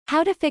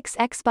How to fix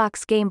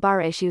Xbox game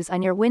bar issues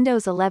on your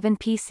Windows 11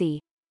 PC.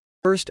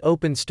 First,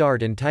 open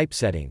Start and type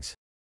Settings.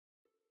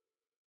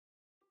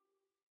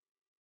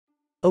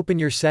 Open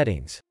your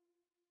settings.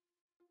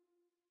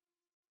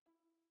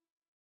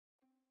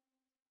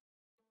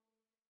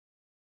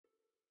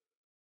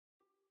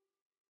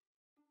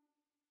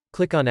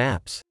 Click on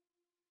Apps.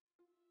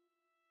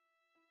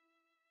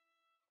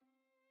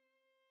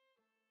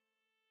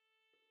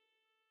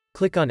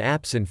 Click on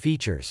Apps and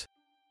Features.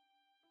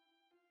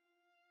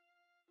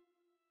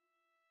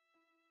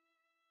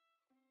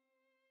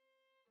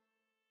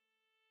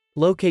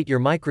 Locate your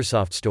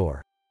Microsoft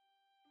Store.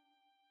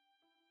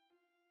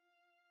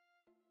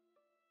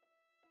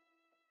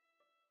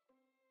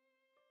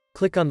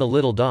 Click on the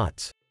little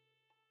dots.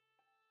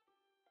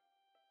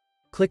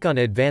 Click on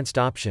Advanced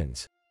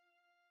Options.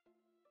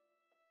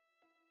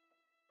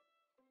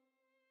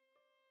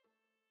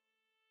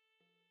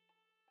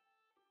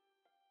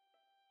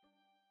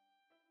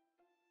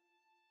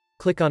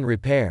 Click on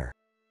Repair.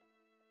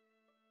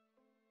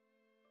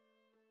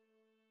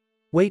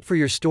 Wait for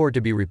your store to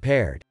be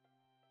repaired.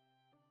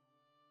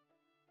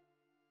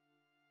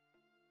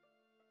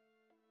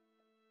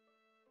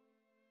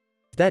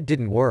 If that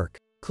didn't work,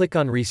 click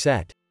on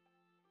Reset.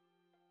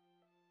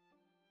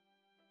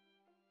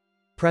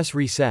 Press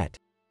Reset.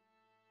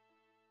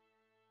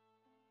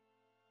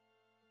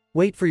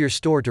 Wait for your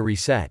store to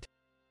reset.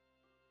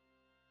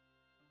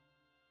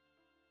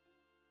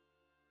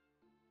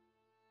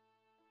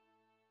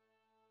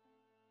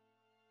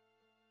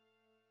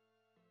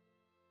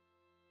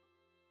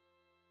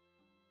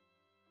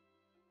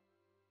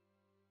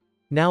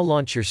 Now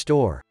launch your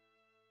store.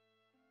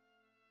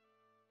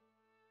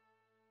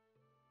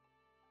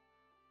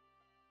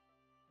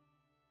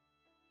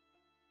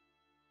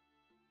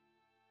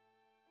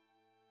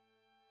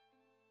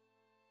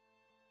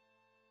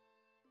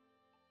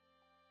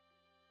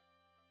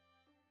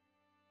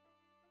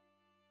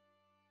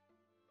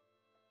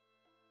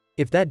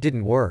 If that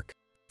didn't work,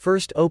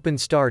 first open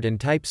Start and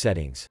type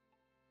Settings.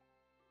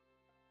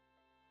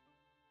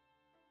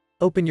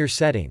 Open your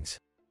settings.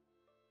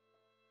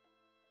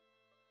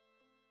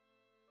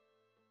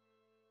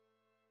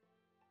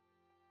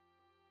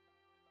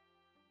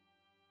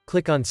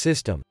 Click on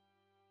System.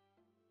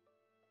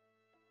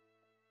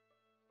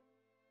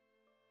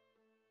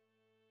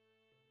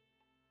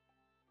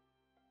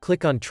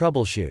 Click on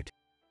Troubleshoot.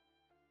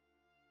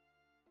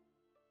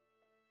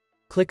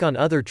 Click on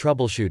Other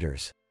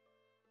Troubleshooters.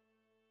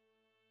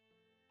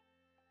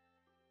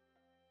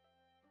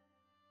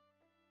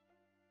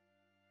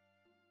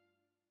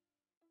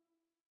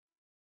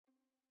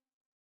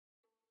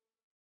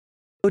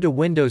 Go to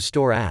Windows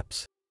Store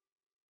Apps.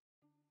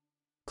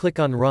 Click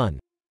on Run.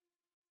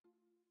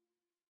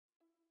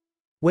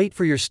 Wait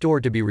for your store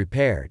to be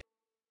repaired.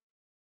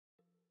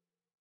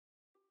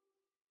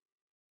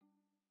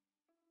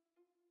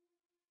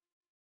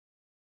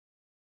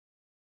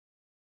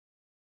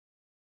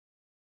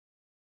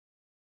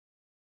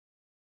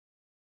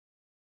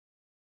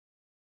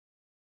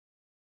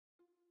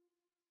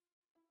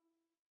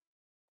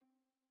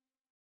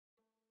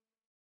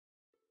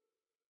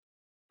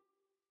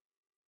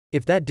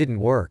 If that didn't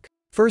work,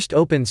 first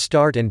open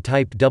Start and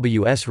type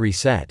WS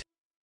Reset.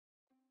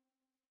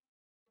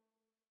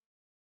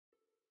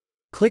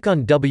 Click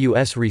on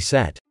WS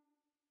Reset.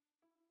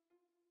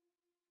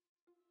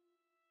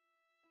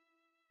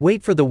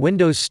 Wait for the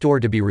Windows Store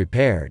to be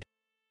repaired.